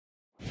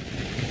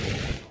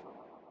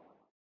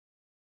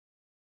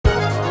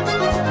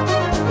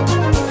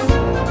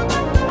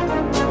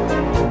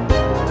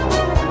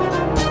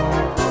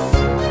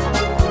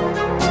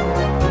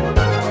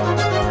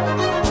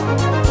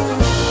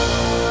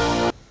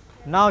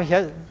Now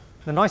the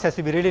noise has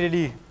to be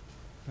really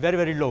very,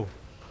 very low,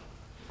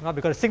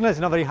 because the signal is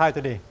not very high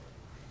today,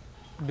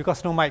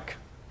 because no mic.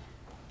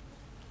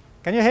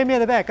 Can you hear me at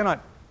the back or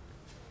not?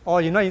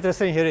 Or you're not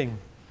interested in hearing?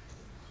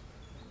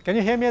 Can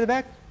you hear me at the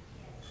back?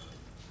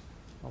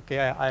 Okay,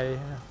 I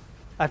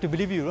have to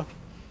believe you.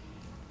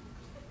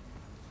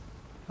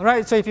 All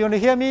right, so if you want to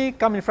hear me,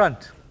 come in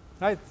front.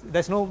 Right,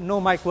 there's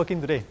no mic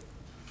working today.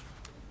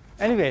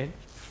 Anyway,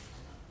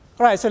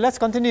 all right, so let's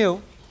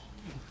continue.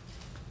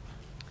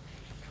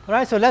 All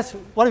right, so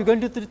what we're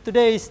going to do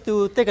today is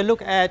to take a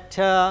look at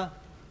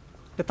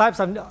the types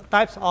of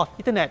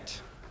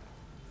Ethernet.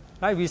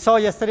 Right, we saw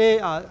yesterday,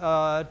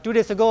 2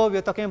 days ago, we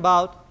were talking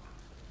about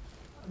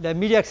the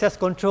media access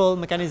control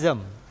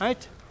mechanism,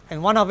 right?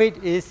 And one of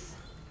it is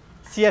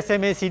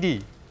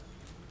CSMA-CD.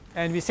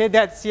 And we said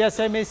that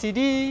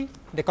CSMA-CD,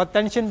 the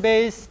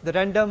contention-based, the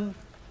random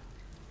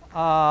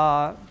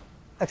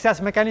access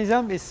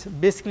mechanism is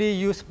basically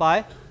used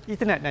by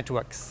Ethernet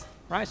networks,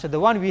 right? So the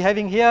one we're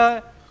having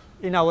here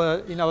in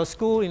our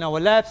school, in our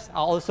labs,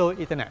 are also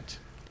Ethernet,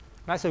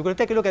 right? So we're going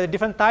to take a look at the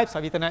different types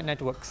of Ethernet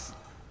networks.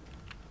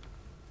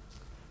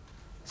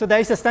 So there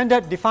is a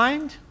standard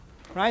defined,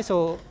 right?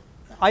 So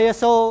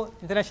ISO,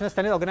 International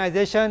Standard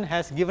Organization,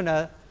 has given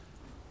a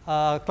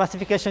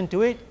classification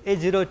to it,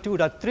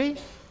 802.3,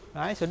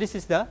 right? So this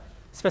is the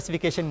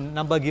specification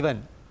number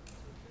given.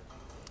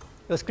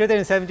 It was created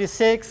in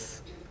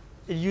 1976.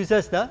 It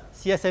uses the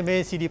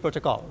CSMA-CD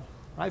protocol,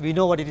 right? We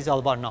know what it is all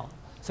about now.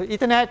 So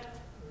Ethernet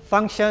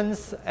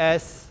functions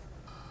as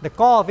the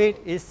core of it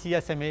is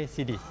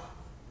CSMA-CD,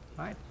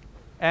 right?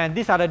 And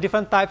these are the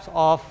different types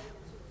of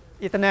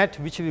Ethernet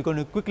which we're going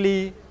to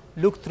quickly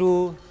look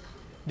through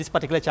this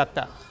particular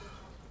chapter.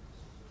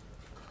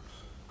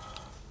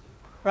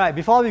 Right,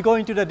 before we go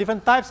into the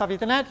different types of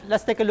Ethernet,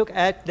 let's take a look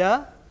at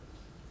the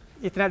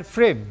Ethernet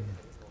frame.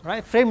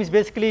 Right? Frame is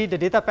basically the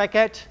data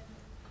packet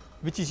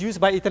which is used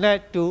by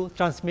Ethernet to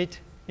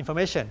transmit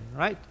information.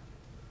 Right?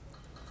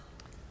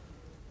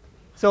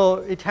 So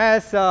it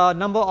has a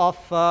number of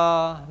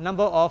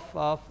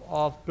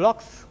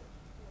blocks,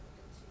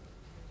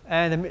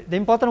 and the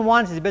important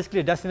ones is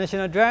basically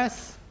destination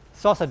address,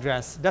 source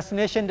address.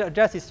 Destination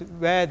address is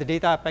where the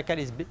data packet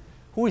is,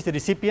 who is the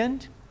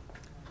recipient.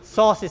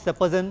 Source is the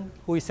person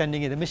who is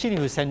sending it, the machine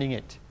who is sending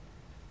it.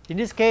 In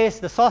this case,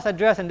 the source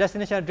address and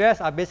destination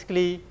address are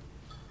basically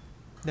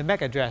the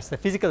MAC address, the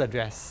physical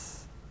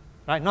address,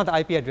 right? Not the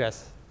IP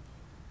address.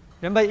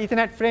 Remember,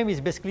 Ethernet frame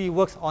is basically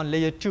works on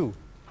layer 2.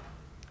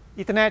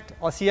 Ethernet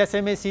or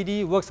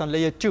CSMA-CD works on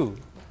layer 2,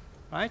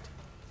 right?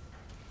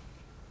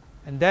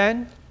 And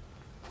then,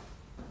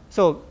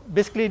 so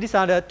basically these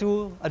are the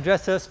two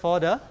addresses for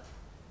the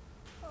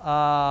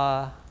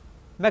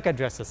MAC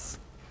addresses.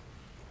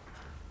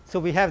 So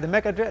we have the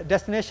MAC address,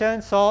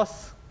 destination,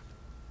 source.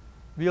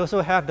 We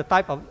also have the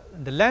type of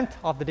the length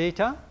of the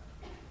data,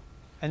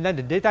 and then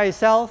the data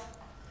itself,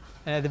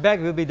 and at the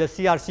back will be the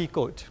CRC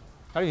code.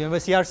 Right? Remember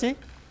CRC?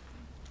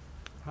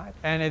 Right?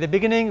 And at the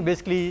beginning,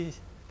 basically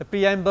the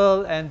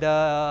preamble and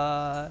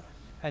the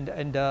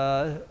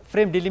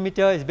frame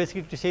delimiter is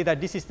basically to say that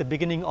this is the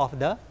beginning of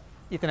the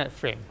Ethernet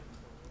frame.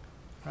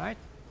 Right?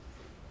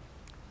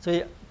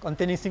 So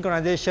containing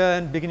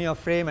synchronization, beginning of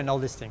frame, and all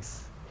these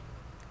things.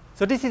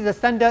 So this is the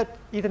standard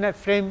Ethernet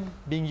frame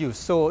being used.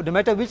 So no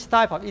matter which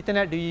type of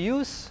Ethernet do you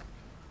use,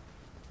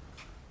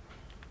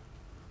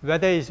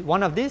 whether it's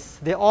one of these,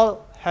 they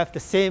all have the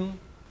same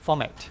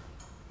format,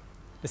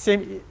 the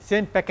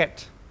same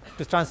packet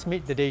to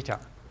transmit the data.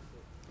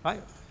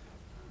 Right?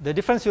 The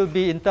difference will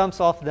be in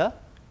terms of the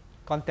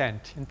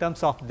content, in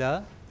terms of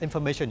the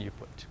information you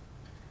put.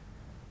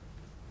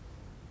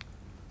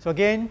 So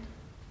again,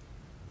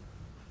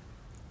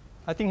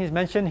 I think he's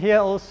mentioned here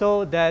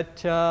also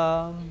that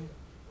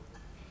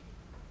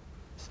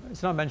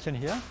it's not mentioned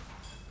here.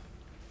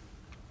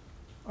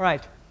 All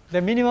right,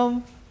 the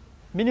minimum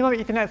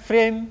Ethernet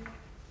frame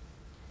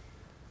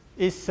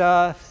is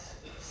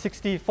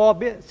 64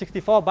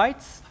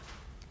 bytes,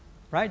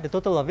 right? The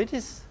total of it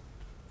is,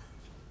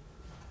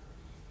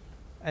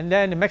 and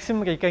then the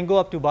maximum you can go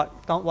up to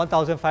about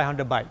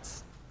 1,500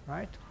 bytes,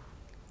 right?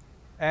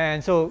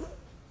 And so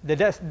the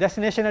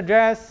destination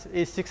address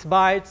is 6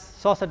 bytes,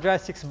 source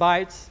address 6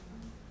 bytes,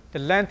 the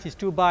length is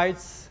 2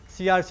 bytes,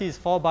 CRC is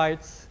 4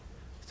 bytes.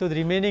 So the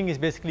remaining is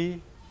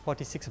basically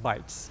 46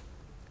 bytes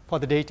for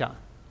the data.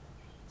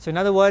 So in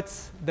other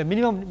words, the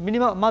minimum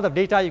amount of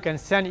data you can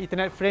send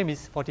Ethernet frame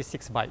is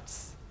 46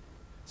 bytes.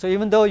 So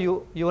even though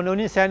you will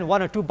only send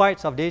 1 or 2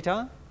 bytes of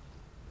data,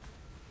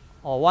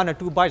 or 1 or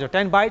 2 bytes or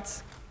 10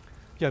 bytes,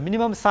 your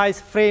minimum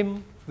size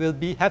frame will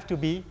have to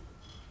be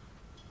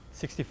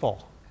 64,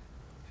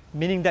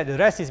 meaning that the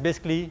rest is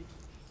basically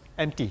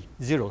empty,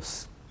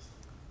 zeros.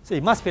 So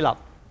it must fill up,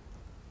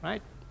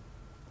 right?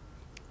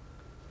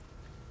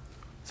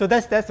 So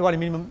that's what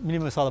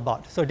minimum is all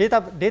about. So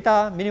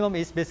data minimum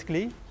is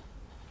basically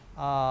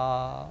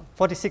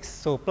 46.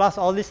 So plus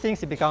all these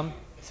things, it becomes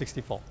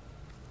 64,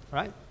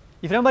 right?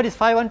 If you remember this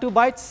 512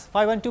 bytes,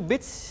 512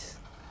 bits,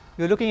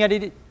 we're looking at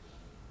it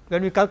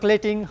when we're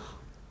calculating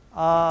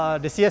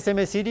the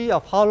CSMA-CD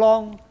of how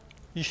long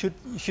you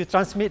should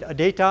transmit a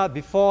data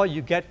before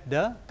you get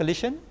the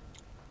collision,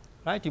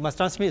 right? You must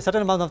transmit a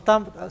certain amount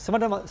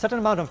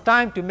of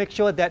time to make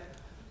sure that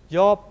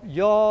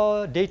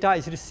your data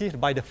is received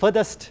by the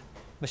furthest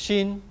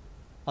machine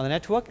on the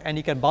network, and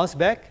you can bounce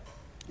back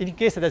in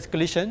case there's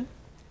collision.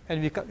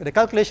 And the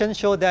calculations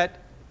show that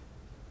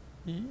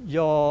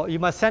you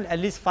must send at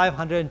least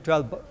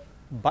 512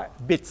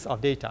 bits of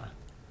data.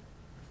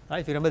 Right?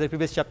 If you remember the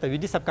previous chapter, we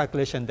did some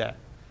calculation there.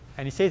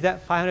 And it says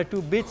that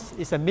 502 bits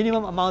is a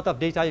minimum amount of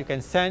data you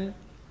can send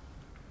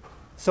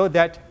so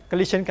that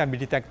collision can be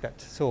detected.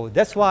 So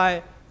that's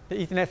why the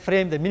Ethernet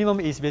frame, the minimum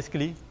is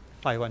basically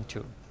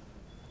 512.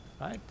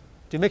 Right?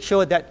 To make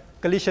sure that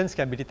collisions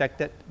can be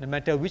detected no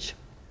matter which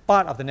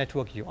part of the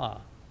network you are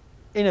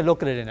in a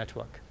local area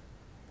network.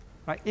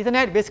 Right?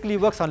 Ethernet basically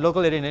works on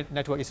local area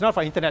network. It's not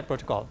for Internet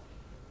protocol.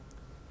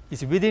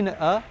 It's within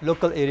a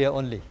local area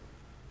only.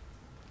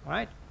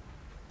 Right?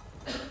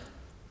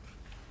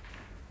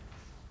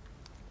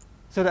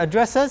 So the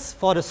addresses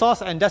for the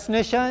source and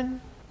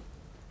destination,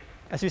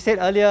 as we said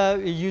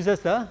earlier, it uses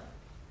the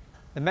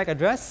MAC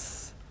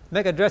address.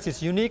 MAC address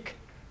is unique,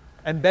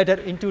 embedded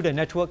into the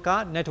network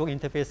card, network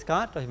interface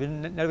card. So if you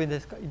network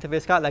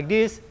interface card like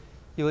this,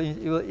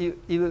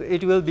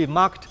 it will be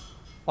marked,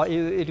 or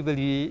it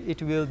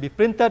will be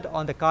printed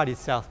on the card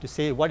itself to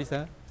say what is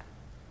the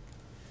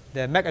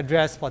MAC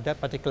address for that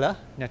particular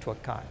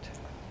network card.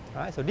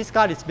 Right? So this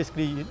card is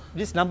basically,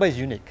 this number is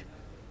unique.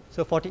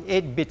 So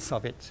 48 bits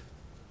of it.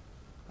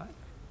 Right?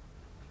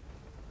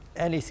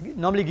 And it's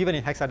normally given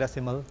in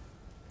hexadecimal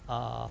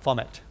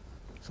format.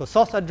 So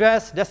source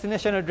address,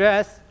 destination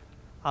address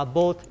are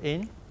both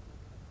in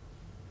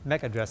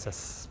MAC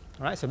addresses.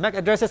 Right? So MAC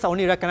addresses are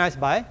only recognized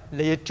by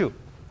layer 2.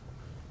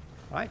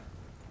 Right?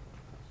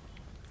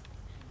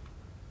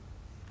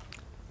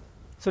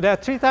 So there are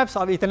 3 types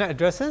of Ethernet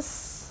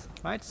addresses.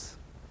 Right?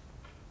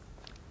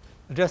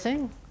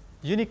 Addressing: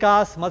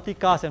 unicast,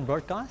 multicast, and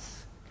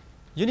broadcast.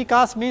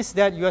 Unicast means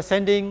that you are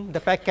sending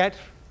the packet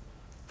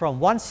from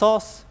one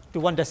source to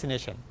one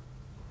destination.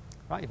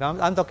 Right? If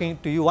I'm talking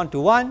to you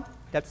one-to-one,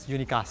 that's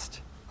unicast.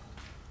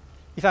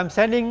 If I'm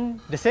sending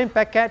the same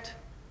packet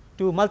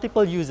to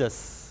multiple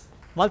users,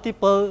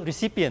 multiple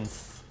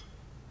recipients,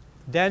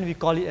 then we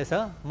call it as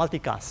a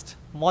multicast,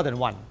 more than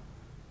one.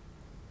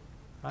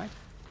 Right?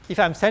 If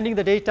I'm sending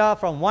the data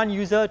from one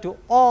user to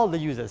all the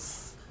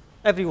users,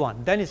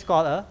 everyone, then it's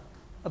called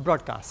a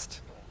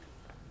broadcast.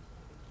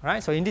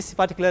 Right? So in this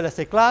particular, let's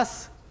say,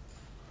 class,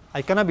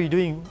 I cannot be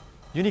doing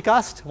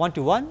unicast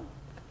one-to-one,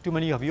 too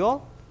many of you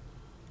all.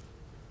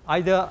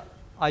 Either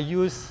I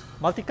use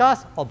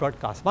multicast or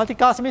broadcast.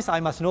 Multicast means I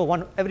must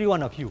know every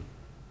one of you.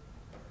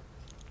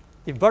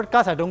 If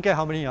broadcast, I don't care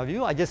how many of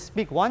you, I just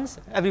speak once,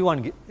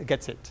 everyone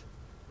gets it.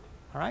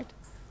 All right?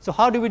 So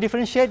how do we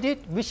differentiate it?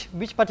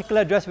 Which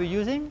particular address we're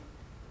using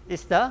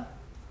is the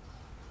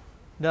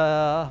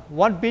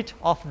 1 bit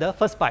of the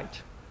first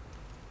byte.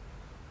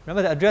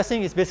 Remember, the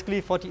addressing is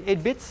basically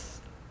 48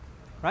 bits,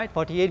 right?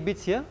 48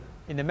 bits here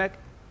in the MAC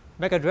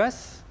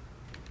address.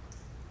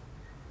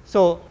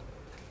 So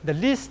the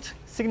least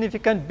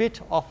significant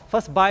bit of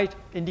first byte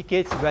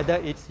indicates whether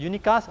it's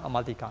unicast or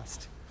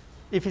multicast.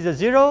 If it's a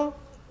 0,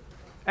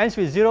 ends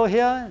with 0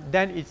 here,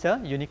 then it's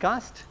a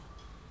unicast.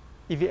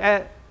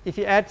 If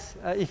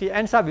it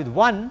ends up with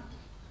 1,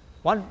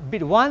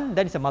 bit 1,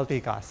 then it's a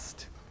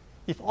multicast.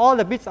 If all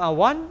the bits are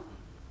 1,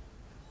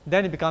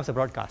 then it becomes a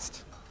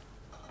broadcast.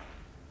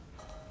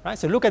 Right?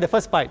 So look at the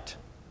first byte.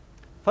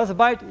 First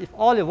byte, if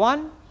all is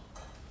 1,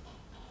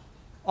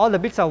 all the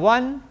bits are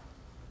 1,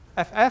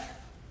 FF,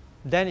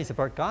 then it's a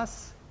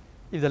broadcast.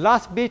 If the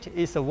last bit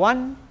is a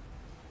 1,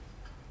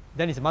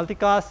 then it's a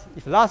multicast.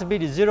 If the last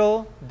bit is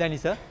 0, then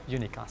it's a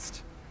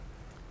unicast.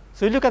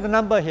 So you look at the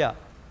number here,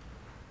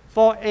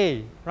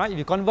 4A, right? If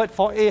you convert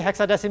 4A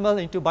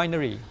hexadecimal into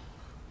binary,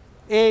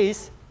 A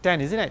is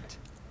 10, isn't it?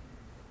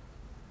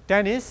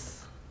 10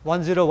 is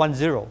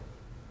 1010.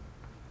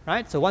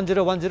 Right? So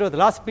 1010, the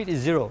last bit is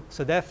 0.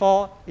 So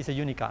therefore, it's a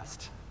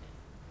unicast.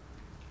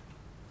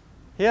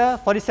 Here,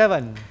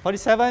 47.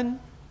 47,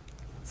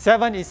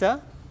 7 is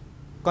a,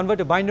 convert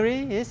to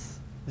binary is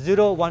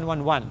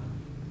 0111,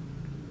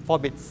 4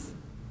 bits.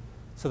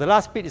 So the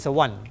last bit is a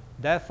 1.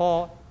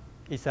 Therefore,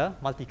 it's a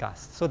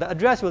multicast. So the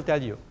address will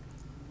tell you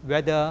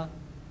whether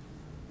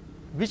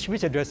which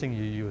addressing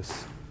you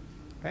use.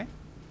 Okay?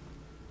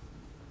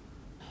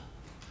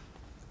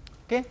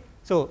 Okay?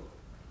 So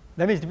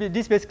that means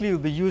this basically will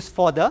be used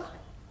for the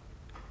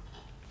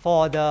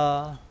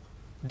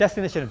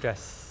destination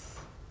address,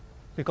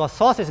 because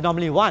source is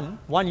normally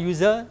one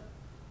user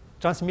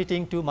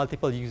transmitting to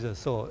multiple users.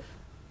 So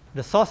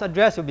the source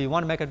address will be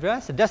one MAC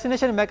address. The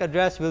destination MAC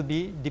address will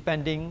be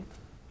depending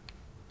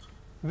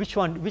which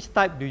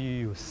type do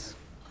you use.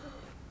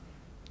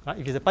 Right?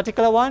 If it's a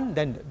particular one,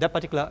 then that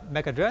particular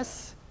MAC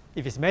address.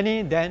 If it's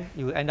many, then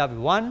you will end up with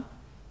 1.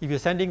 If you're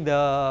sending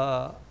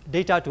the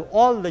data to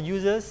all the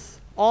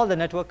users, all the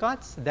network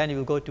cards, then you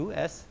will go to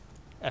as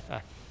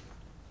FF.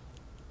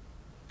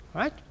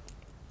 Right?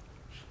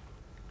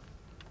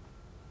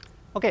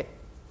 Okay,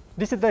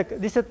 these are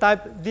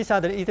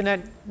the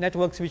Ethernet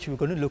networks which we're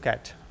going to look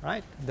at,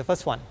 right? The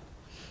first one.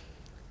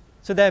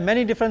 So there are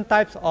many different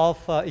types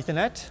of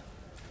Ethernet. This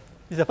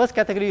is the first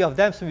category of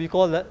them, so we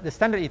call the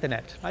standard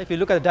Ethernet. Right? If you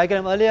look at the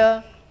diagram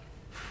earlier,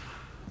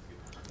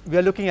 we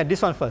are looking at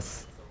this one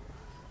first,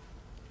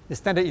 the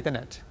standard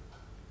Ethernet.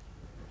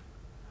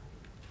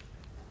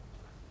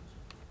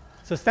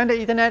 So standard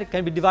Ethernet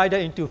can be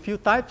divided into a few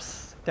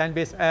types: 10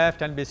 base F,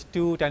 10 base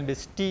 2, 10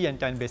 base T, and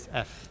 10 base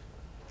F.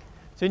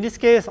 So in this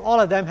case, all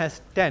of them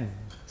has 10,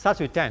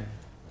 starts with 10.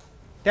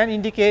 10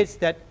 indicates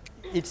that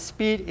its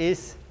speed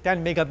is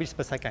 10 megabits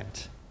per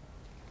second.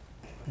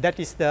 That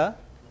is the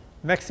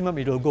maximum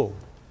it will go.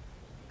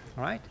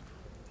 All right.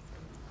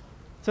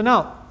 So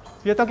now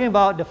we are talking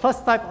about the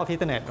first type of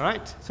Ethernet,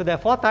 right? So there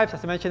are 4 types,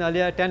 as I mentioned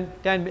earlier.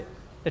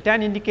 The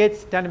 10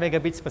 indicates 10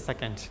 megabits per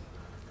second,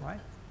 right?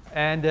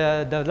 And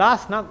the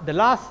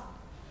last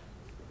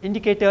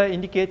indicator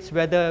indicates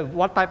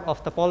what type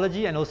of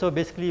topology and also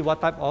basically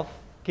what type of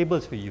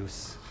cables we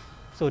use.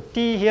 So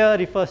T here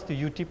refers to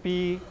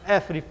UTP,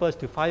 F refers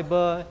to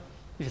fiber.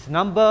 If it's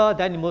number,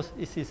 then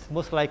it is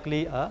most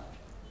likely a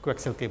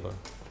coaxial cable.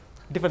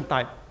 Different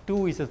type.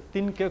 2 is a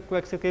thin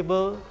coaxial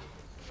cable.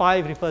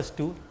 5 refers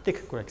to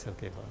thick coaxial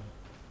cable.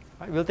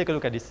 Right, we'll take a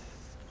look at this.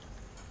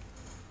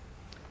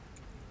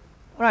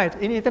 All right,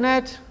 in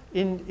Ethernet,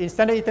 in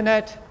standard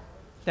Ethernet,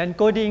 the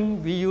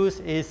encoding we use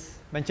is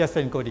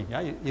Manchester encoding. Yeah?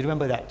 You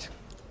remember that.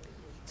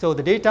 So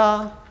the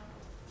data,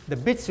 the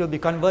bits will be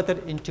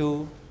converted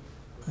into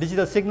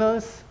digital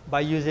signals by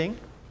using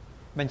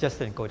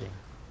Manchester encoding,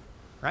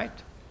 right?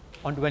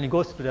 When it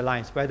goes to the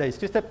lines, whether it's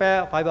twisted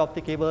pair, fiber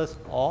optic cables,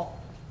 or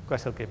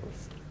coaxial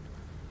cables.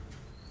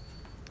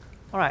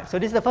 All right, so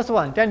this is the first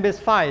one, 10 base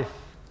 5.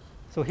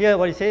 So here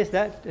what it says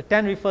that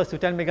 10 refers to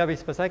 10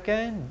 megabits per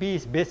second, B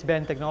is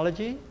baseband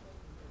technology,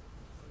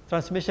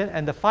 transmission,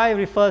 and the 5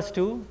 refers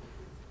to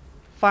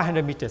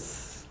 500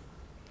 meters.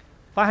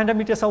 500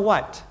 meters of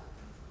what?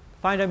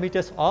 500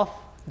 meters of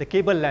the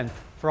cable length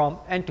from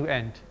end to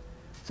end.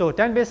 So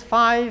 10 base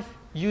 5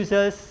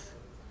 uses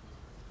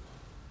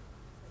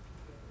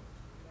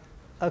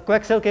a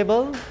coaxial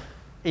cable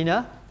in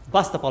a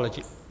bus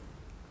topology.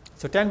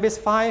 So 10 base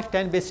 5,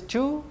 10 base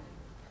 2,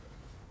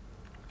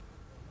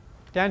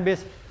 10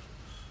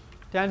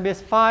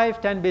 base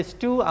 5, 10 base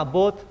 2 are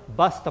both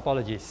bus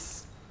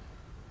topologies,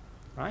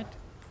 right?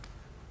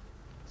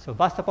 So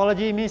bus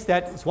topology means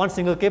that it's one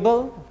single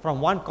cable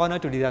from one corner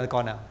to the other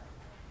corner.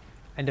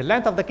 And the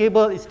length of the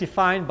cable is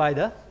defined by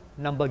the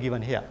number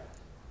given here,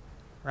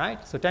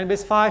 right? So 10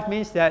 base 5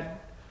 means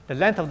that the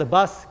length of the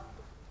bus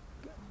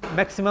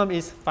maximum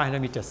is 500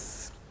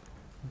 meters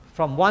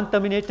from one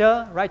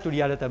terminator right to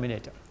the other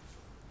terminator.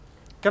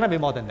 Cannot be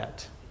more than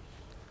that.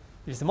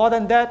 If it's more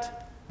than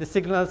that, the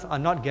signals are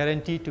not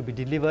guaranteed to be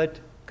delivered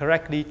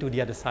correctly to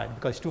the other side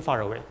because it's too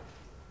far away,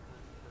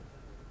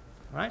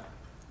 right?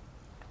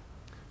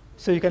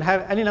 So you can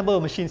have any number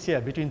of machines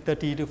here between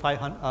 30 to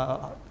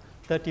 500,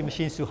 30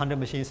 machines to 100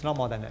 machines, not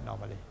more than that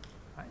normally.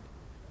 Right?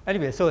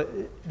 Anyway, so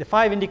the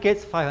 5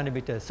 indicates 500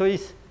 meters. So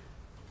it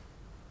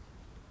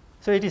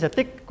is a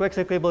thick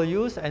coaxial cable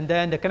used, and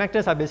then the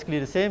connectors are basically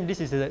the same.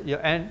 This is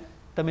your end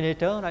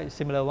terminator, right?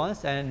 Similar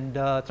ones, and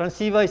the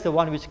transceiver is the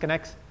one which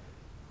connects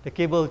the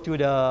cable to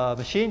the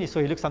machine. So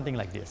it looks something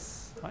like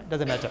this. Right?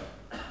 Doesn't matter.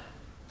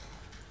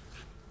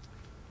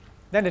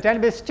 Then the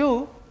 10 base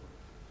 2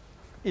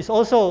 is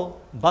also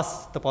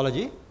bus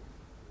topology,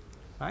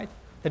 right?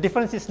 The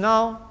difference is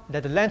now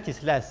that the length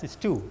is less, it's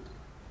 2.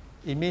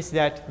 It means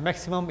that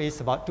maximum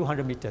is about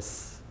 200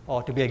 meters,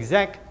 or to be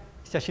exact,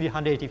 it's actually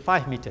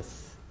 185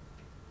 meters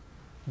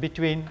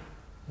between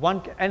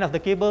one end of the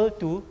cable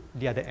to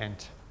the other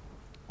end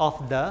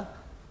of the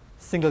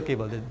single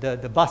cable,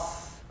 the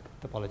bus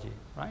topology,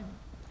 right?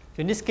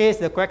 So in this case,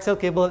 the coaxial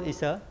cable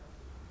is a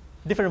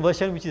different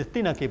version, which is a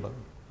thinner cable.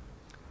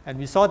 And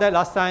we saw that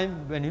last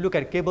time when you look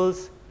at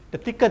cables, the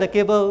thicker the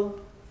cable,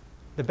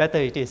 the better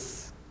it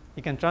is.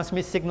 It can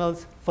transmit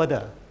signals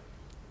further,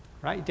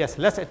 right? It has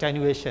less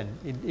attenuation.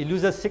 It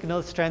loses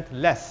signal strength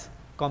less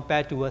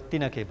compared to a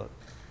thinner cable.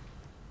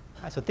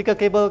 Right? So thicker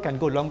cable can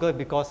go longer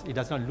because it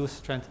does not lose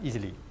strength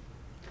easily.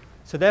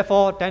 So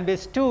therefore, 10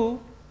 base 2,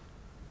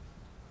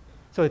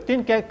 so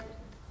thin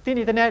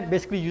Ethernet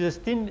basically uses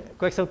thin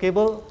coaxial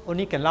cable,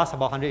 only can last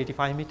about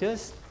 185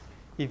 meters.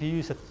 If you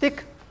use a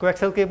thick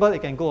coaxial cable,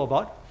 it can go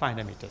about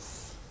 500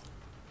 meters.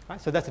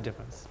 Right? So that's the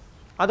difference.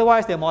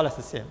 Otherwise, they're more or less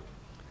the same.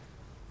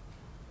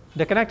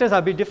 The connectors are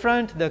a bit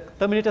different, the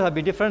terminators are a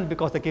bit different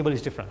because the cable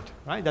is different,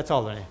 right? That's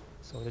all. Right?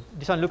 So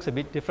this one looks a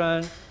bit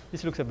different,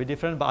 this looks a bit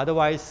different, but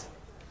otherwise,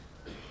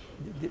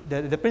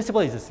 the principle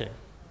is the same,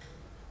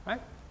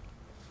 right?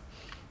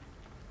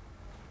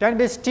 10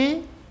 base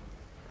T,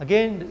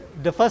 again,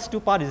 the first two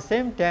parts is the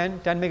same, 10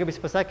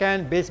 megabits per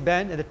second,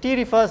 baseband, and the T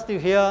refers to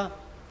here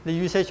the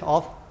usage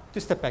of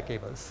twisted pair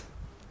cables.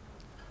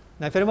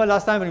 Now, if you remember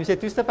last time when we say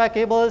twisted pair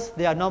cables,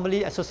 they are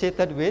normally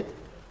associated with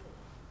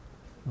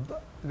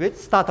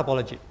star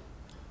topology,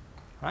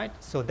 right?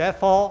 So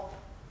therefore,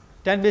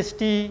 10 base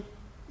T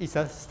is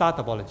a star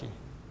topology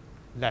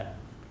LAN.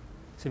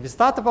 So if you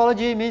star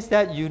topology, means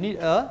that you need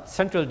a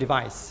central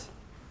device,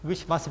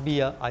 which must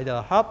be either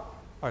a hub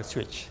or a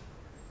switch.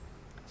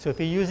 So if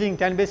you're using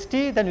 10 base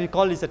T, then we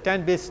call this a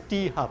 10 base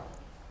T hub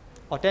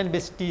or 10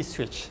 base T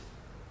switch,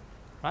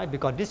 right?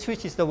 Because this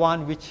switch is the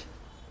one which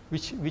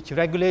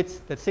regulates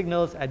the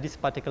signals at this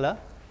particular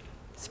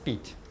speed,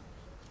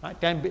 right?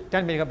 10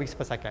 megabits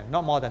per second,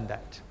 not more than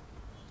that.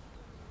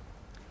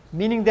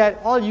 Meaning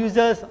that all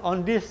users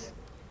on this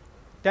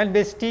 10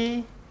 base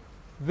T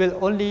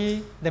will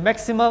only, the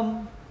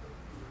maximum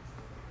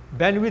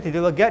bandwidth they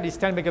will get is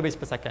 10 megabits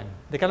per second.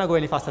 They cannot go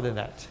any faster than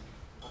that,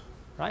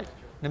 right?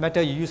 No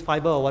matter you use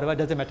fiber or whatever, it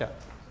doesn't matter,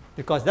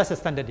 because that's the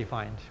standard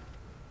defined.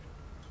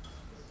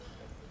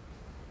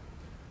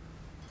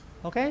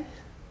 Okay,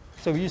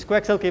 so we use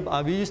coaxial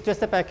cable, we use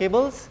twisted pair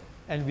cables,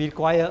 and we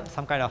require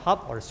some kind of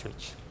hub or a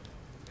switch.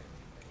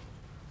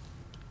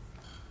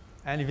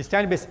 And if it's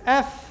 10 base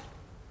F,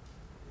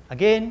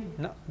 again,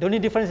 the only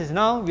difference is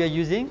now we are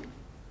using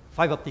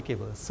fiber optic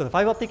cables. So the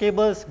fiber optic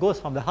cables goes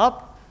from the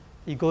hub,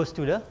 it goes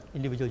to the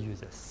individual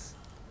users,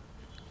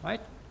 right?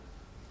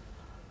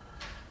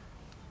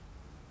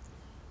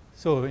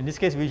 So in this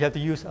case, we have to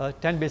use a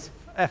 10 base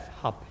F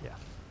hub here.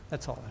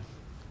 That's all.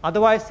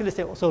 Otherwise, still the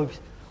same. So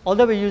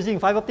although we're using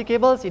fiber optic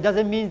cables, it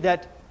doesn't mean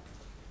that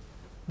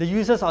the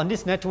users on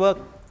this network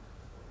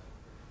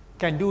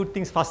can do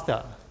things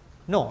faster.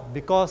 No,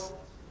 because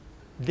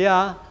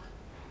their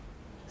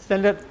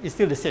standard is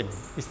still the same.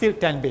 It's still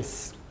 10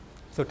 base.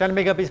 So 10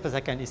 megabits per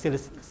second is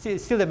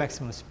still the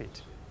maximum speed,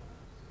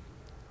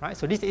 right?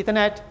 So this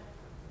Ethernet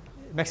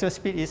maximum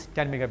speed is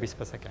 10 megabits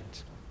per second.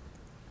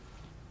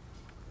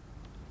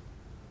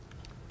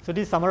 So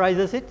this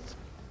summarizes it,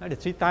 right? The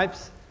three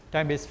types: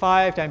 10 base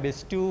 5, 10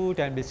 base 2,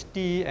 10 base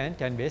T, and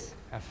 10 base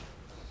F.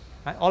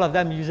 Right? All of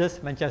them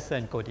uses Manchester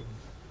encoding,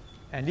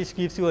 and this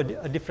gives you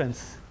a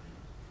difference,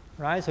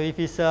 right? So if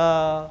it's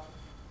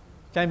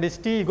 10 base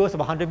T, it goes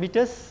about 100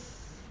 meters.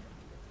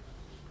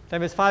 10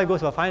 base 5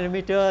 goes about 500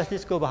 meters,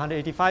 this goes about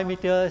 185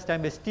 meters,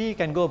 10 base T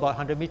can go about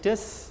 100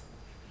 meters,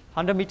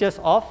 100 meters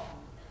off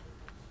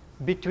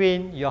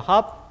between your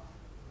hub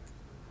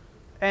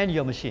and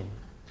your machine.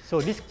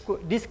 So this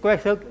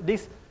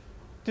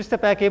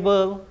twisted pair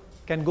cable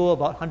can go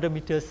about 100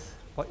 meters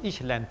for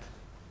each length.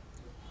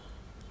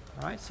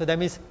 All right, so that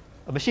means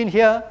a machine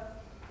here,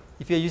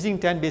 if you're using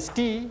 10 base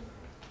T,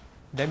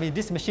 that means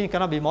this machine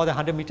cannot be more than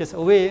 100 meters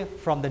away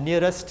from the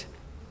nearest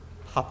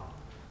hub.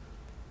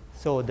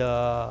 So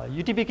the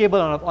UTP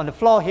cable on the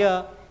floor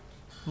here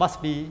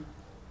must be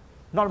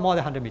not more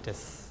than 100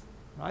 meters.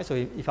 Right? So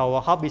if our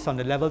hub is on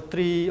the level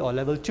 3 or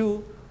level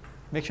 2,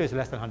 make sure it's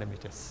less than 100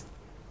 meters.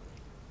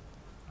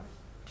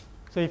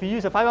 So if you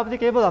use a fiber optic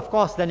cable, of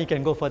course, then you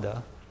can go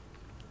further.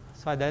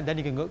 So then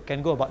you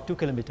can go about 2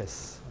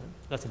 kilometers.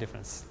 That's the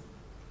difference.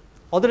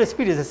 Although the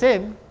speed is the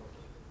same,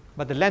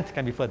 but the length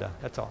can be further.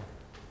 That's all.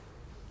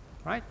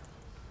 Right?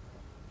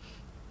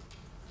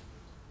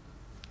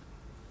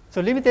 So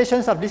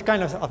limitations of this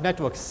kind of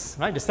networks,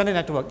 right? The standard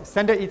network,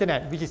 standard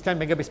Ethernet, which is 10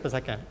 megabits per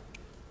second.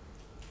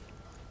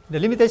 The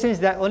limitation is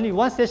that only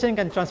one station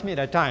can transmit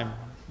at a time.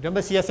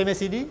 Remember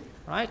CSMA-CD,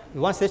 right?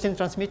 One station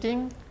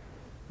transmitting,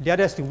 the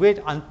other has to wait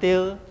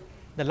until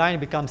the line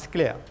becomes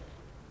clear,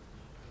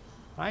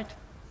 right?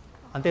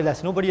 Until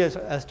there's nobody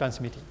else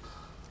transmitting.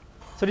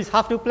 So this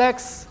half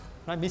duplex,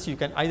 right, means you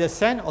can either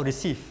send or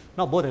receive,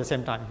 not both at the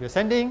same time. If you're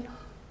sending,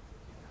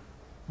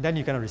 then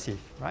you cannot receive,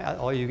 right?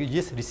 Or you're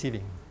just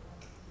receiving.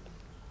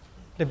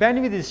 The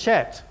bandwidth is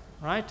shared,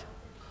 right?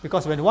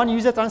 Because when one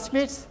user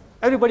transmits,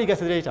 everybody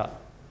gets the data,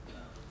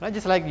 right?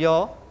 Just like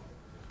the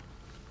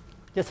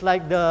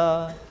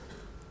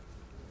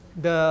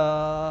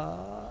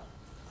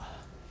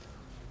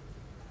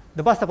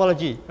bus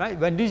topology, right?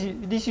 When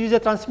this user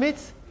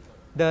transmits,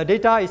 the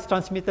data is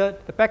transmitted.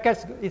 The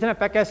packets, Ethernet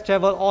packets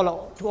travel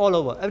all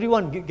over.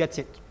 Everyone gets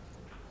it.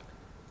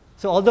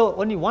 So although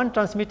only one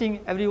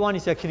transmitting, everyone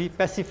is actually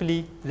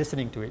passively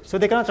listening to it. So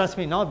they cannot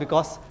transmit now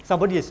because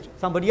somebody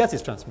else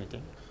is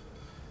transmitting.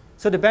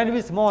 So the bandwidth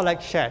is more like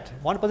shared.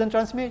 One person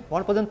transmits,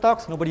 one person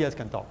talks, nobody else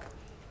can talk,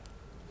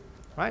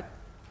 right?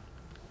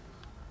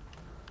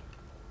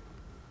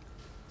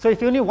 So if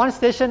you only one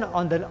station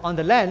on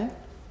the LAN,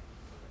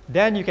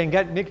 then you can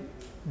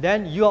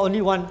then you are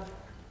only one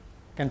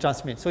can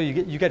transmit. So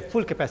you get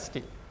full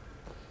capacity.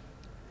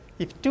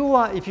 If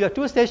you have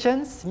two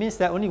stations, means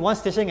that only one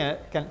station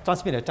can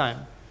transmit at a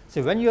time.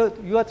 So when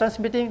you are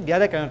transmitting, the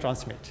other cannot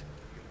transmit,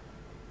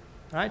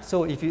 right?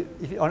 So if you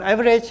on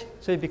average,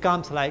 so it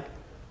becomes like,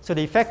 so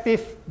the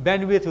effective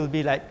bandwidth will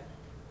be like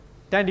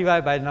 10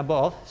 divided by the number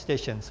of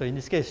stations. So in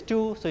this case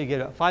 2, so you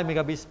get 5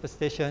 megabits per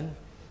station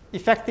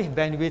effective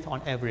bandwidth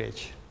on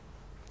average.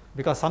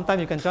 Because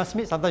sometimes you can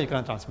transmit, sometimes you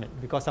cannot transmit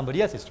because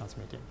somebody else is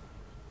transmitting,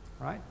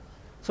 right?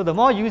 So the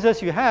more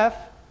users you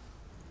have,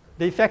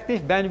 the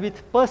effective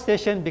bandwidth per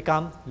station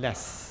become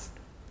less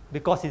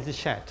because it is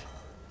shared,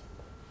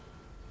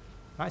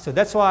 right? So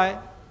that's why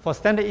for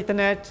standard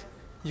Ethernet,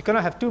 you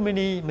cannot have too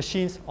many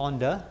machines on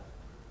that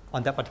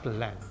particular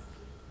LAN.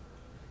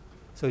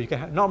 So you can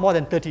have not more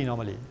than 30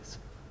 normally.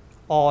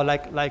 or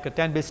like a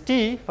 10 base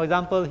T, for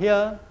example,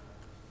 here,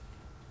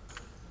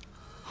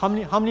 how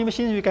many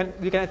machines we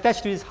can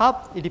attach to this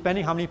hub, it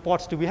depending how many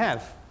ports do we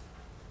have.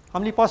 How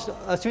many ports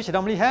a switch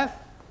normally have?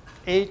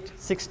 8,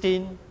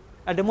 16,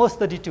 at the most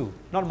 32,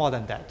 not more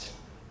than that.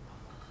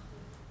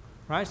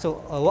 Right?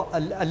 So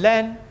a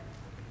LAN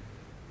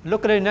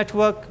local area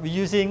network we're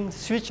using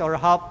switch or a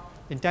hub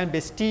in 10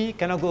 base T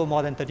cannot go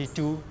more than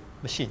 32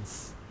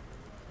 machines.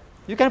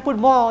 You can put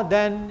more,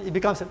 then it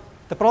becomes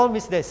the problem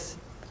is this: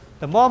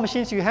 the more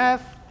machines you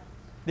have,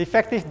 the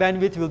effective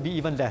bandwidth will be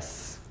even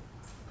less.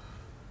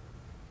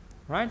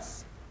 Right?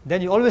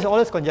 Then you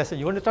always congestion.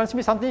 You want to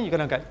transmit something, you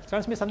cannot get.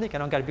 Transmit something, you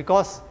cannot get,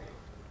 because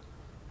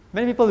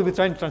many people will be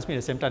trying to transmit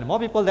at the same time. The more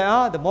people there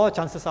are, the more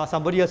chances are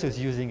somebody else is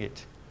using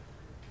it.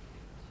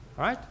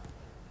 All right?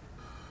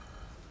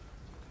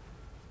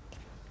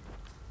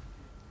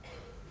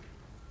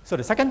 So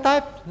the second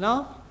type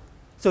now,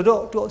 so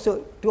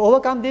to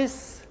overcome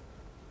this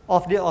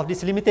of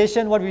this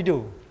limitation, what we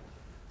do?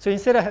 So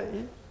instead of,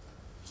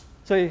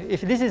 so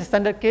if this is a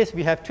standard case,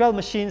 we have 12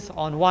 machines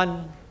on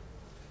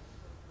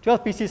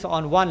 12 PCs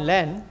on one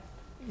LAN.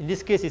 In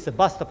this case, it's a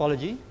bus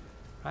topology,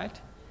 right?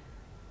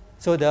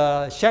 So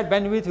the shared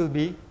bandwidth will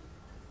be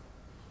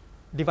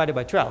divided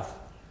by 12,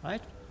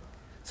 right?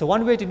 So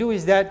one way to do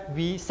is that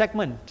we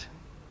segment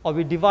or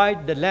we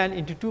divide the LAN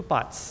into two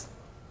parts.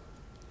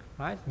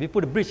 Right? We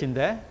put a bridge in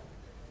there.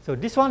 So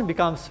this one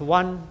becomes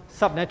one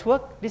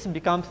subnetwork, this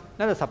becomes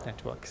another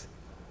subnetwork.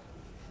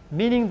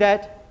 Meaning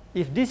that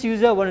if this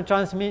user want to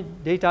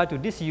transmit data to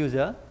this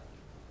user,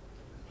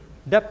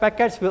 the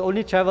packets will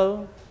only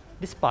travel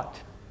this part,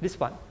 this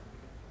one.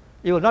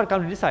 It will not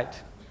come to this side,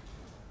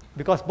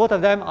 because both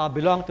of them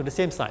belong to the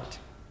same site.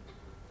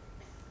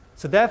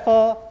 So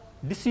therefore,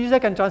 this user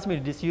can transmit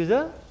to this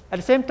user. At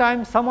the same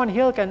time, someone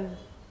here can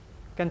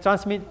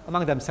transmit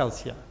among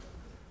themselves here.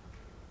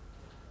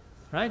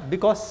 Right?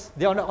 Because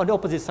they are on the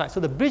opposite side.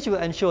 So the bridge will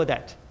ensure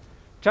that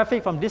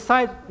traffic from this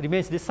side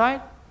remains this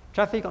side,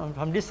 traffic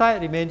from this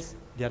side remains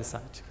the other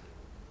side.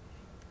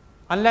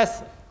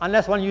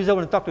 Unless one user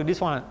want to talk to this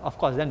one, of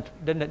course, then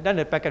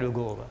the packet will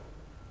go over.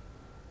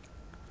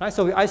 Right?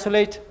 So we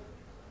isolate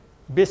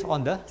based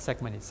on the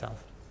segment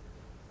itself.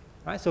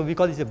 Right? So we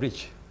call this a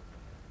bridge.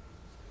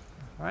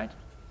 Right?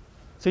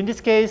 So in this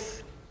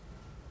case,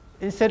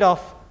 instead of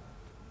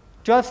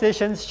 12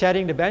 stations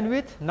sharing the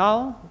bandwidth,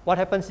 now what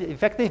happens, the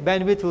effective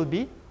bandwidth will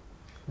be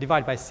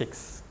divided by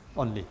 6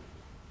 only.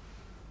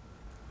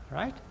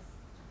 Right?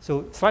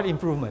 So slight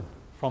improvement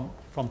from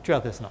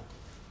 12 just now.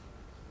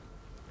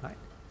 Right?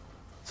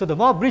 So the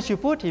more bridge you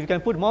put, if you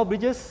can put more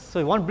bridges,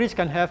 so one bridge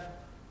can have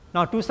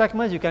now 2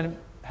 segments, you can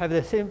have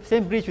the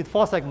same bridge with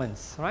 4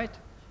 segments, right?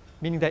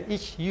 Meaning that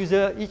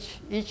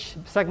each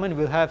segment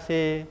will have,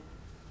 say,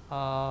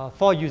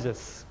 4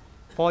 users.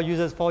 4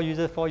 users, 4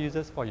 users, 4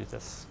 users, 4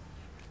 users.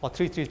 Or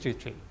 3, 3, 3,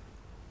 3.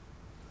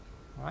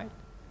 All right?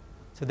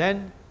 So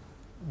then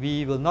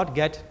we will not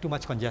get too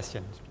much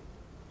congestion.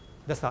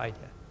 That's the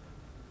idea.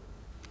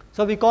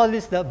 So we call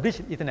this the bridge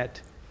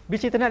Ethernet.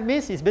 Bridge Ethernet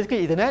means it's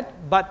basically Ethernet,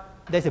 but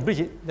there's a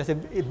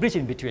bridge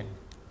in between.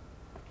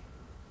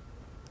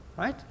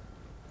 Right?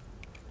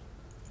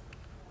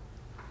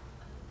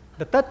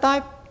 The third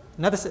type,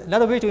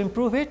 another way to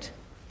improve it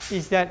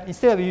is that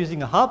instead of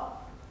using a hub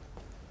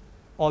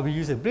or we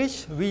use a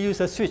bridge, we use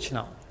a switch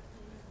now.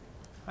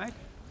 Right?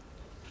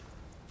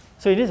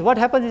 So in this, what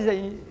happens is that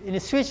in a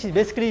switch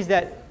basically is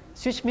that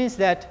switch means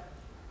that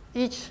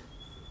each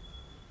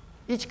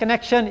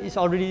connection is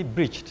already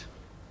bridged,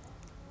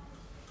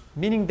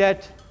 meaning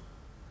that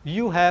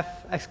you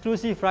have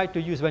exclusive right to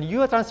use. When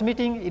you are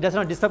transmitting, it does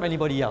not disturb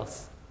anybody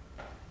else.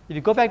 If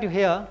you go back to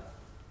here,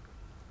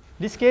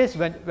 this case,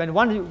 when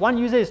one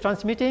user is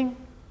transmitting,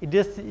 it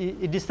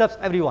disturbs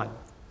everyone,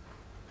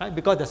 right?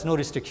 Because there's no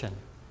restriction.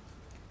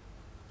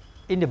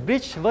 In the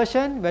bridge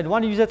version, when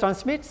one user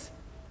transmits,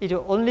 it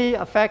will only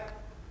affect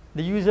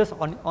the users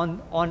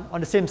on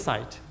the same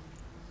side.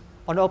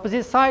 On the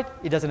opposite side,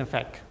 it doesn't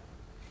affect.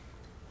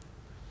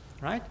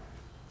 Right?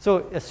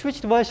 So a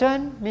switched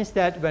version means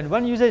that when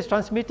one user is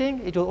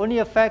transmitting, it will only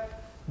affect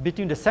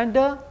between the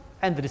sender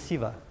and the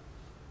receiver.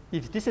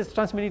 If this is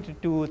transmitting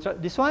to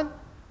this one,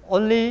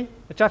 only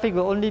the traffic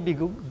will only be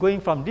going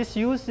from this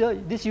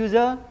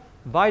user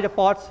via the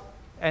ports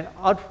and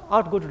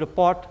out go to the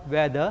port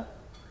where the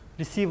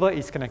receiver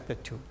is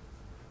connected to.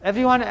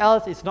 Everyone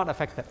else is not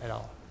affected at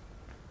all.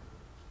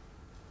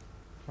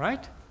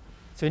 Right?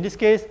 So in this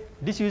case,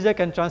 this user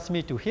can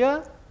transmit to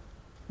here,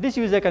 this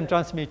user can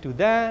transmit to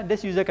there,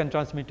 this user can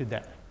transmit to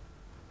there.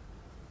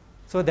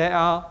 So there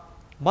are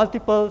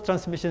multiple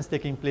transmissions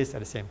taking place at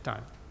the same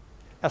time,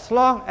 as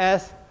long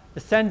as the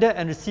sender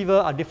and receiver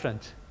are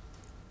different.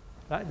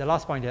 Right? The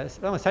last point is,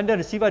 as long as sender and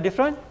receiver are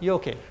different, you're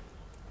okay.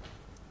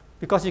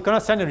 Because you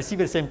cannot send and receive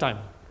at the same time.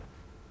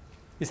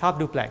 It's half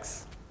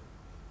duplex.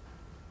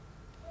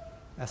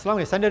 As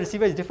long as sender and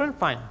receiver is different,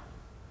 fine.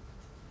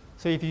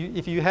 So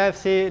if you have,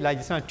 say, like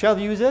this one, 12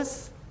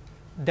 users,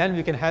 then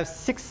we can have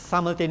 6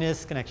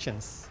 simultaneous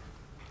connections.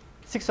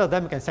 6 of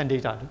them can send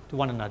data to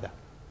one another.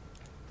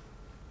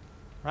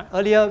 Right?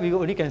 Earlier, we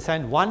only can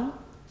send one.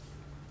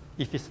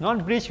 If it's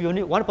not breached, we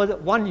only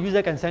one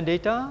user can send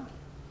data.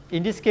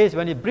 In this case,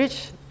 when it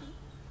breached,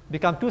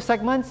 become 2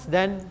 segments,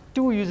 then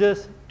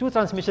 2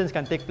 transmissions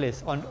can take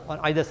place on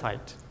either side.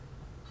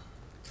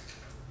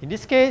 In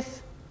this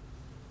case,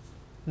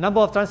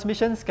 number of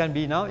transmissions can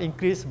be now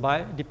increased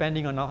by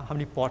depending on how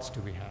many ports do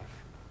we have.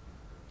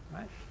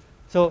 Right?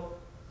 So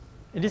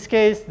in this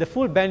case, the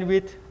full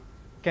bandwidth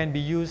can be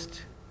used,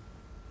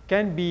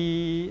 full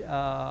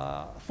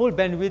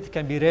bandwidth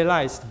can be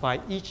realized by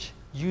each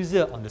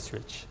user on the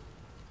switch.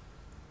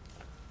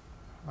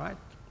 Right?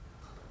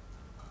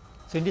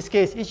 So in this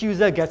case, each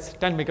user gets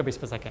 10 megabits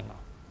per second now.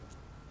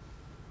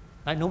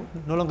 Right? No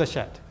longer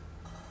shared.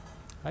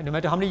 Right? No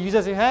matter how many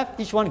users you have,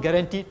 each one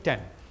guaranteed 10.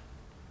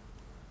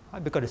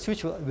 Right? Because the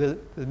switch will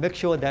make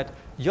sure that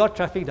your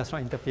traffic does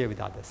not interfere with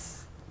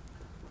others.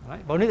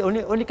 Right? But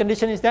only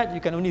condition is that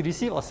you can only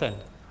receive or send,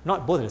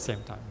 not both at the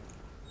same time.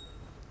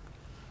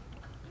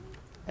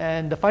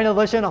 And the final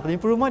version of the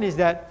improvement is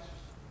that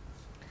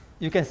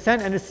you can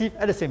send and receive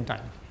at the same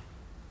time.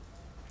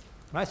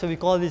 Right? So we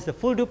call this the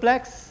full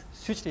duplex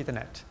switched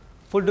Ethernet.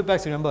 Full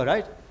duplex, remember,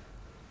 right?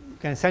 You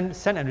can send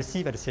and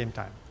receive at the same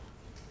time.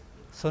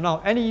 So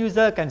now any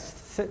user can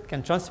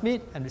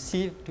transmit and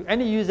receive to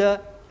any user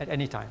at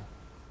any time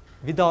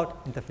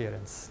without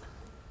interference.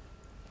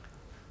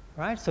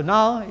 Right? So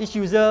now each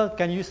user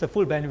can use the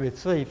full bandwidth.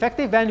 So the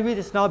effective bandwidth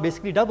is now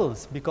basically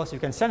doubles because you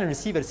can send and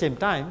receive at the same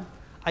time.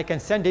 I can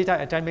send data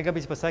at 10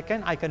 megabits per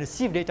second. I can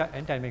receive data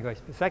at 10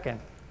 megabits per second.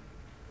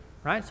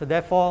 Right? So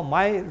therefore,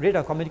 my rate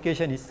of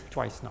communication is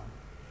twice now.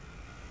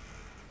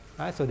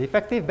 Right? So the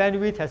effective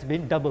bandwidth has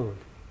been doubled.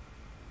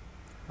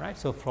 Right?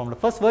 So from the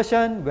first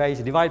version, where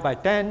it's divided by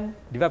 10,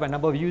 divided by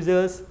number of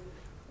users,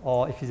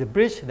 or if it's a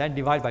bridge, then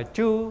divide by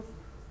 2,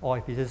 or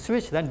if it's a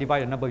switch, then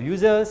divide the number of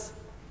users,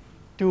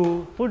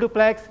 to full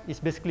duplex is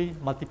basically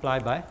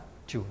multiplied by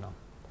 2 now.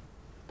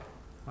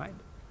 Right?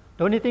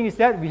 The only thing is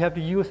that we have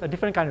to use a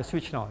different kind of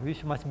switch now,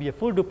 which must be a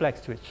full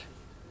duplex switch.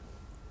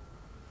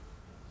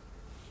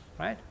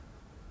 Right?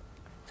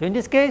 So in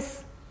this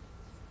case,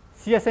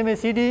 CSMA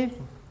CD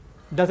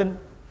doesn't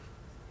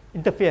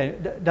interfere,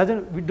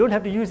 we don't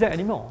have to use that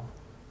anymore.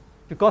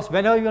 Because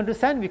whenever we want to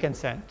send, we can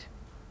send.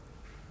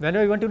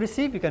 Whenever we want to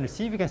receive, we can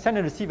receive. We can send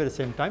and receive at the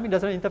same time. It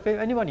doesn't interfere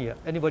with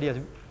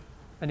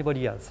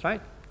anybody else,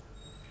 right?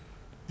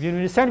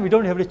 When we send, we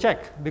don't have to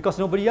check because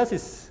nobody else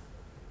is,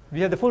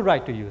 we have the full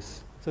right to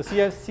use. So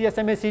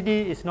CSMA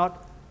CD is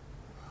not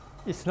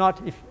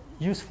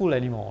useful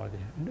anymore.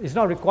 It's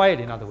not required,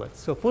 in other words.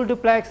 So full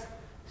duplex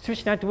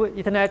switch network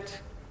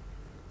Ethernet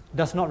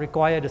does not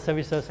require the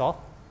services of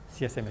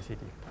CSMA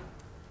CD.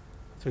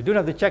 So you don't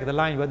have to check the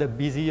line whether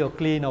busy or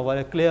clean or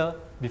whether clear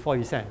before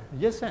you send. You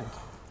just send.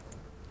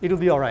 It will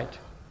be all right.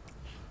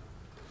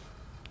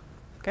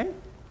 Okay?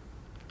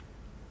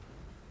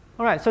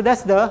 All right, so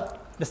that's the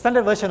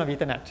standard version of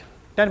Ethernet,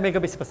 10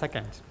 megabits per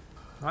second.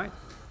 Right?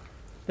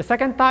 The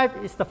second type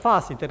is the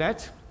fast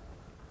Ethernet.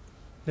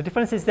 The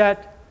difference is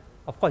that,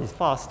 of course, it's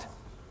fast.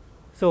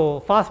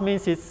 So fast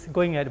means it's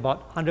going at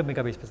about 100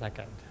 megabits per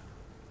second.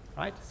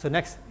 Right? So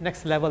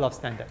next level of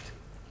standard.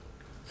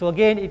 So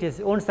again, it is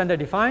own standard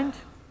defined.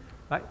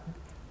 Right?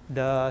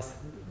 The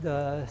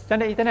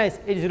standard Ethernet is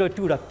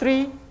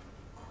 802.3.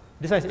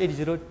 This one is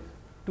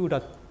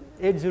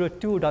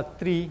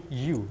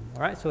 802.3U.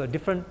 Right? So a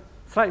different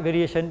slight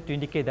variation to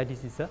indicate that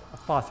this is a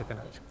fast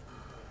Ethernet.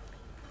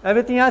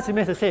 Everything else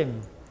remains the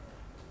same.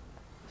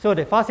 So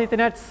the fast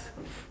Ethernet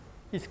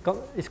is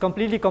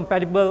completely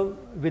compatible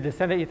with the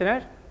standard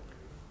Ethernet.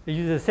 It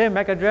uses the same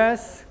MAC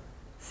address,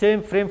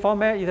 same frame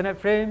format, Ethernet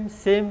frame,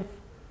 same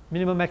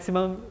minimum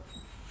maximum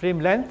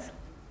frame length.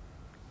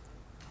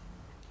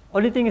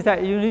 Only thing is that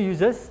it only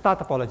uses star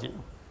topology.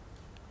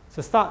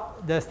 So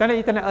the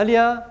standard Ethernet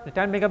earlier, the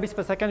 10 megabits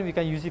per second, we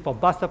can use it for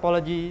bus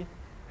topology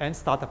and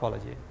star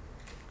topology.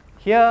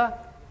 Here,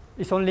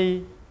 it's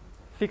only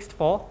fixed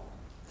for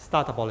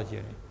star topology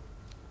only.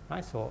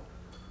 Right? So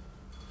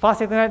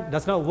fast Ethernet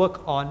does not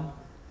work on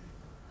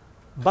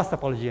bus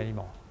topology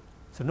anymore.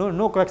 So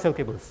no coaxial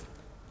cables.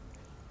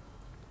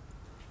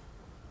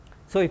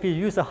 So if you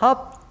use a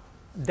hub,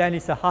 then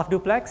it's a half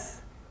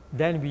duplex.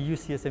 Then we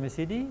use CSMA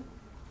CD.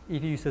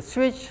 If you use a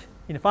switch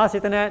in fast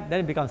Ethernet,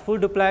 then it becomes full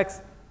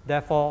duplex.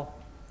 Therefore,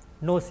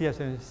 no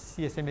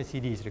CSMA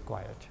CD is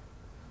required.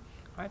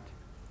 Right?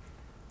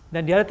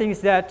 Then the other thing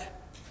is that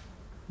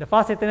the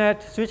fast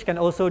Ethernet switch can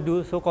also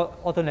do so-called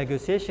auto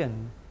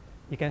negotiation.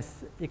 You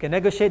can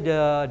negotiate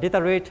the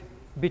data rate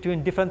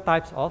between different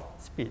types of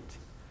speed.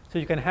 So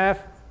you can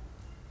have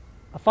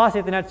a fast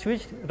Ethernet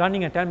switch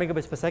running at 10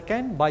 megabits per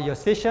second, but your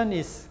station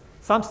is,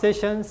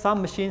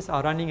 some machines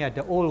are running at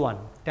the old one,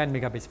 10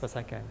 megabits per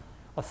second,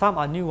 or some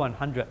are new one,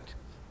 100.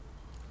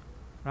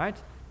 Right?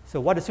 So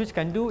what the switch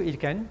can do, it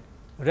can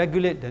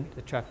regulate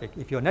the traffic.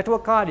 If your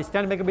network card is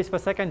 10 megabits per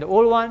second, the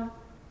old one,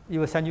 it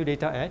will send you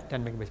data at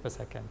 10 megabits per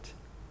second.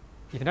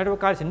 If your network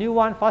card is a new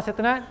one, fast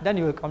Ethernet, then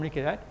you will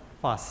communicate at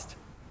fast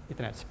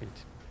Ethernet speed.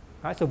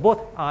 Right? So both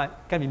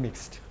can be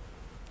mixed.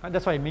 Right?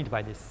 That's what I mean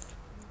by this.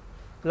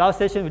 Allow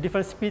stations with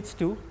different speeds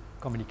to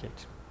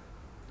communicate.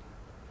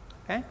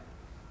 Okay.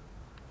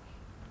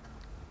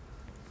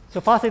 So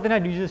fast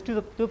Ethernet uses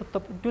two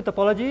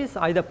topologies,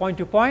 either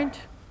point-to-point,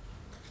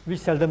 which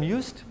is seldom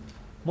used.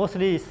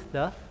 Mostly is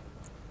the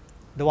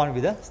one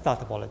with the star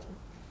topology.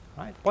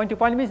 Right?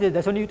 Point-to-point means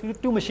there's only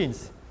two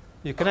machines.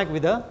 You connect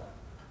with a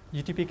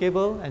UTP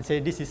cable and say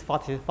this is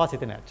fast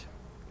Ethernet.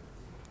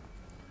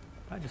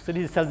 Right? So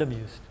this is seldom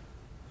used.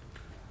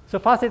 So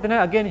fast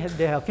Ethernet, again,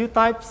 they have a few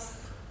types: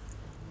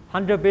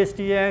 100 base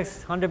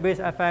TX, 100 base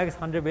FX,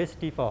 100 base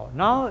T4.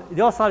 Now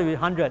they all start with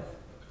 100,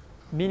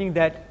 meaning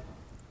that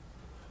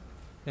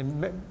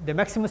the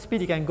maximum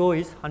speed you can go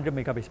is 100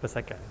 megabits per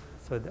second.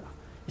 So it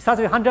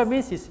starts with 100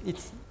 means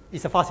it's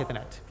a fast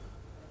Ethernet.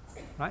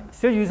 Right?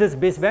 Still uses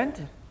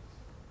baseband.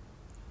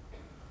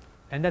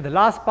 And then the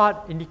last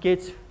part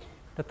indicates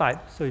the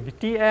type. So if it's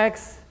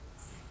TX,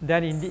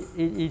 then it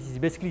is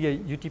basically a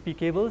UTP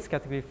cables,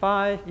 category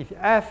 5. If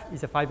F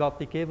is a fiber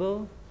optic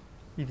cable.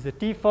 If it's a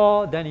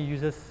T4, then it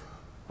uses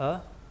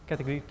a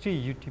category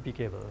 3 UTP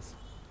cables.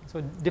 So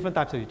different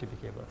types of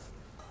UTP cables.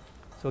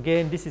 So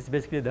again, this is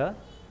basically the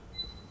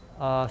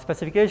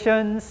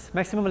specifications.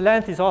 Maximum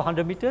length is all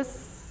 100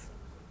 meters,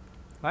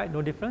 right?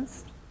 No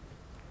difference.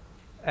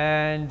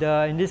 And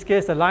in this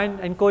case, the line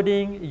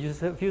encoding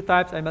uses a few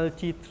types,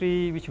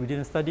 MLT3, which we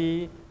didn't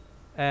study,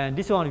 and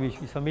this one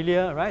which is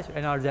familiar, right? So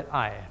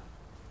NRZI.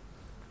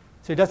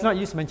 So it does not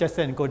use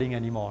Manchester encoding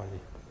anymore.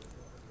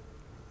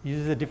 It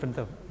uses a different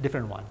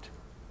one.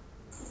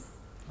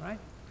 Right?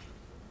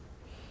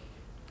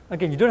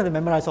 Again, you don't have to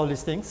memorize all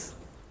these things,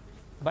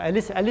 but at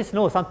least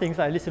know some things.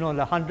 At least you know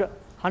the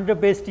 100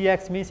 base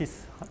TX means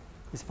is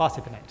fast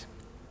Ethernet.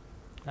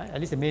 Right? At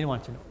least the main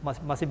ones you know,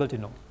 must be able to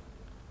know.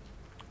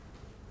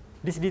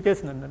 These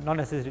details are not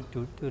necessary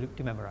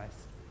to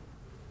memorize.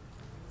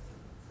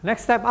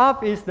 Next step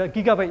up is the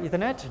gigabit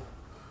Ethernet.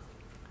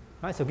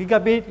 Right? So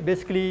gigabit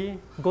basically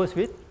goes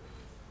with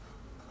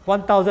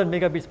 1000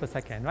 megabits per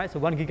second. Right? So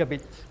 1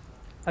 gigabit.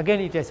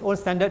 Again, it has own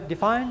standard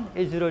defined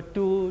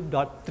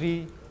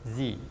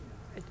 802.3Z.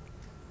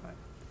 Right?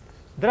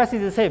 The rest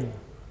is the same.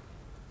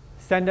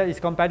 Standard is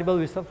compatible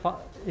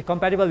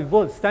with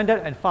both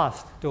standard and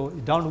fast. So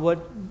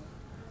downward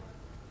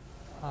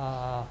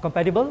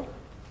compatible.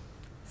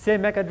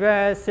 Same MAC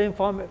address, same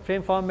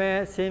frame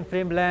format, same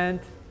frame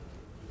length.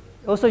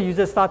 Also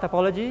uses star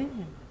topology.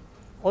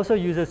 Also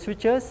uses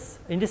switches.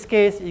 In this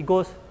case, it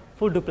goes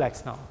full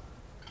duplex now.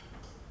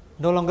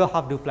 No longer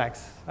half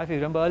duplex. If you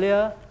remember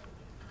earlier,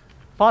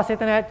 fast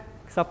Ethernet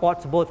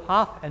supports both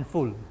half and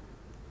full.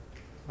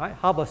 Right?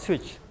 Half a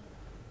switch.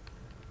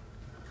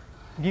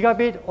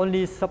 Gigabit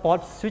only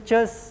supports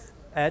switches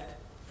at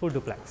full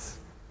duplex.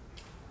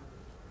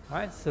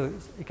 Right? So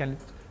it can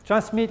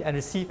transmit and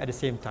receive at the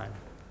same time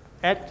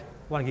at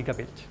 1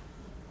 gigabit.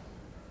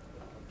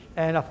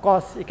 And of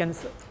course, you can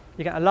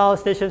allow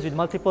stations with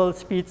multiple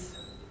speeds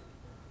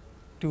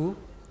to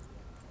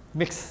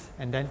mix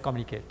and then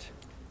communicate.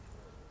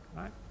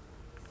 Right?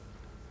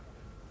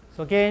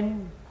 So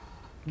again,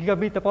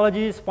 gigabit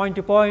topologies, point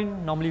to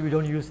point, normally we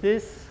don't use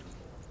this.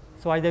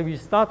 So either we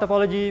use star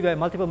topology where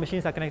multiple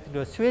machines are connected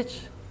to a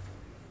switch,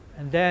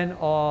 and then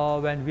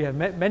or when we have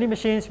many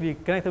machines, we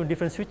connect them to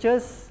different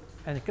switches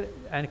and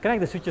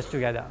connect the switches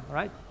together,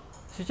 right?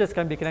 Switches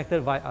can be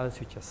connected via other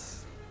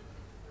switches.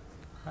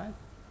 Right?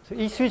 So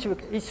each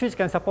switch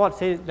can support,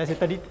 say, let's say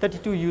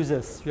 32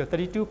 users. You have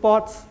 32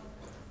 ports,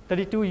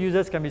 32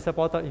 users can be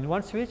supported in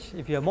one switch.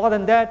 If you have more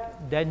than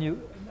that,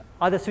 then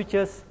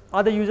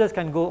other users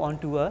can go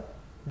onto a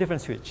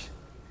different switch.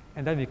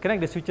 And then we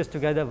connect the switches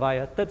together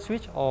via a third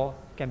switch or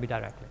can be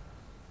directly.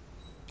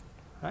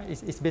 Right?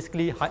 It's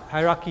basically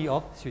hierarchy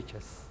of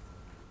switches,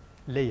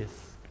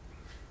 layers.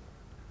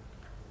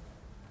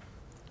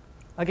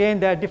 Again,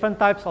 there are different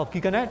types of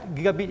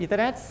gigabit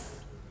Ethernets.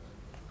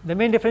 The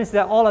main difference is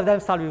that all of them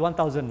start with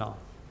 1000 now.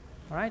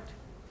 All right?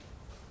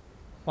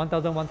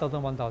 1000,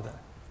 1000, 1000.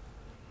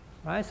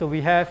 Right? So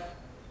we have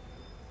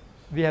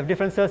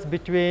differences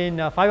between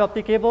fiber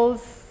optic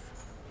cables,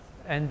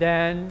 and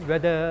then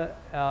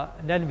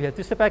then we have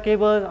twisted pair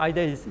cables.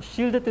 Either is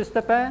shielded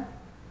twisted pair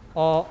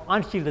or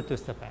unshielded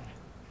twisted pair.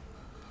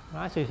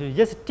 Right? So if you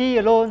just T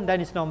alone, then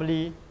it's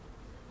normally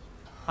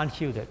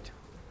unshielded.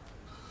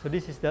 So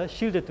this is the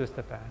shielded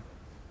twisted pair.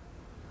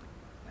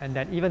 And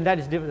then even that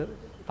is different.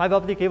 Fiber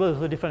optic cable is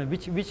also different.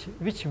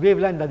 Which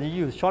wavelength does it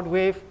use? Short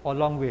wave or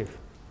long wave?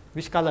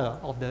 Which color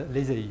of the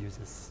laser it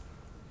uses?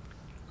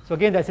 So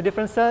again, there's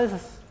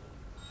differences.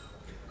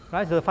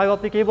 Right? So the fiber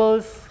optic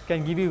cables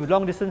can give you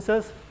long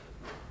distances,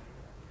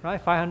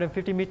 right?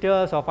 550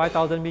 meters or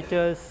 5,000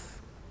 meters.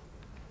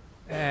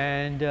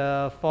 And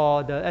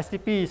for the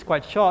STP, it's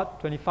quite short,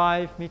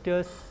 25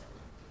 meters.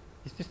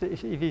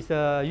 If it's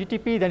a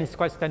UTP, then it's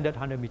quite standard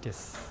 100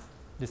 meters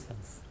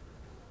distance.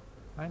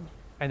 Right?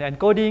 And the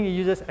encoding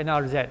uses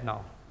NRZ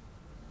now.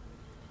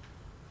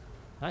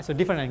 Right? So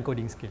different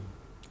encoding scheme.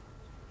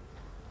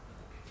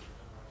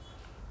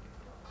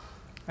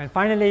 And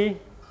finally,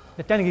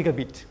 the 10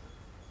 gigabit.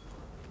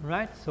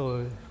 Right?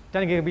 So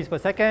 10 gigabits per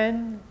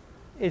second,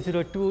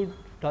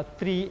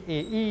 802.3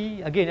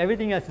 AE. Again,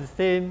 everything is the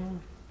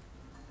same.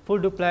 full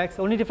duplex.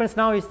 Only difference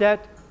now is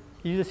that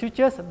you use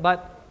switches,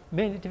 but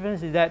main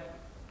difference is that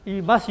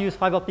you must use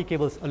fiber optic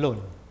cables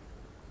alone.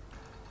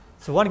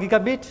 So 1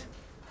 gigabit,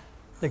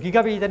 the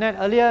gigabit Ethernet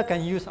earlier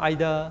can use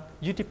either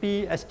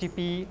UTP,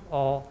 STP,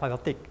 or fiber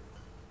optic.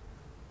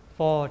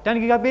 For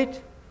 10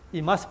 gigabit,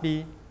 it must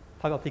be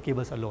fiber optic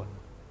cables alone.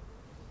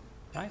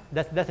 Right?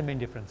 That's the main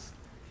difference.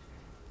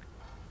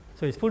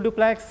 So it's full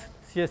duplex,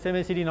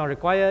 CSMA CD not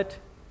required,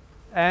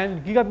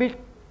 and gigabit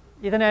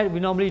Ethernet we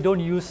normally don't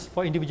use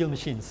for individual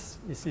machines.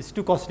 It's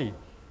too costly.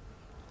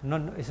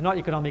 It's not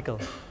economical,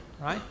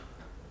 right?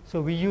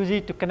 So we use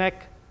it to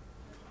connect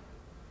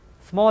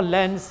small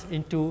LANs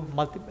into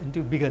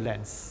bigger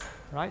LANs,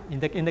 right?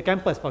 In the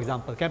campus, for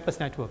example, campus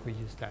network we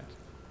use that.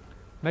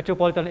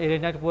 Metropolitan area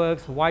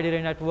networks, wide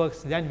area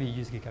networks, then we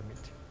use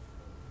gigabit.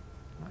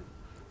 Right?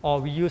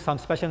 Or we use some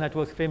special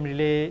networks, frame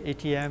relay,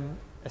 ATM,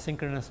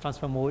 asynchronous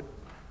transfer mode,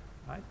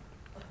 right?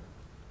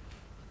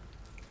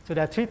 So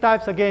there are 3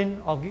 types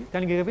again of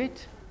 10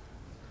 gigabit,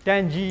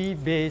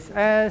 10G base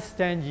S,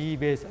 10G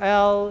base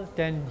L,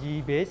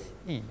 10G base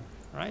E,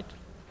 right?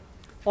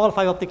 All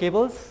fiber optic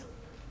cables.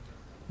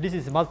 This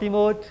is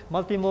multi-mode,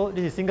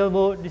 this is single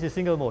mode, this is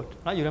single mode,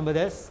 right? You remember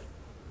this?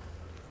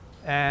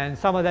 And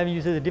some of them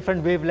uses a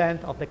different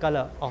wavelength of the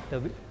color of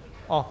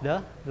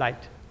the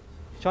light.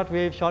 Short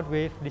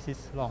wave, this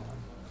is long.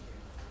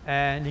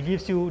 And it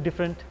gives you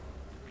different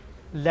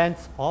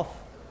lengths of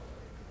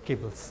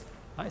cables,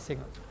 right?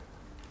 Signal.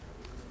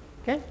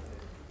 Okay?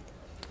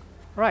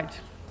 Right.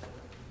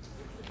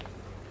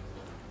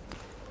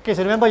 Okay,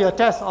 so remember your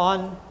test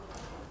on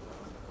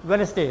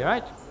Wednesday,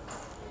 right?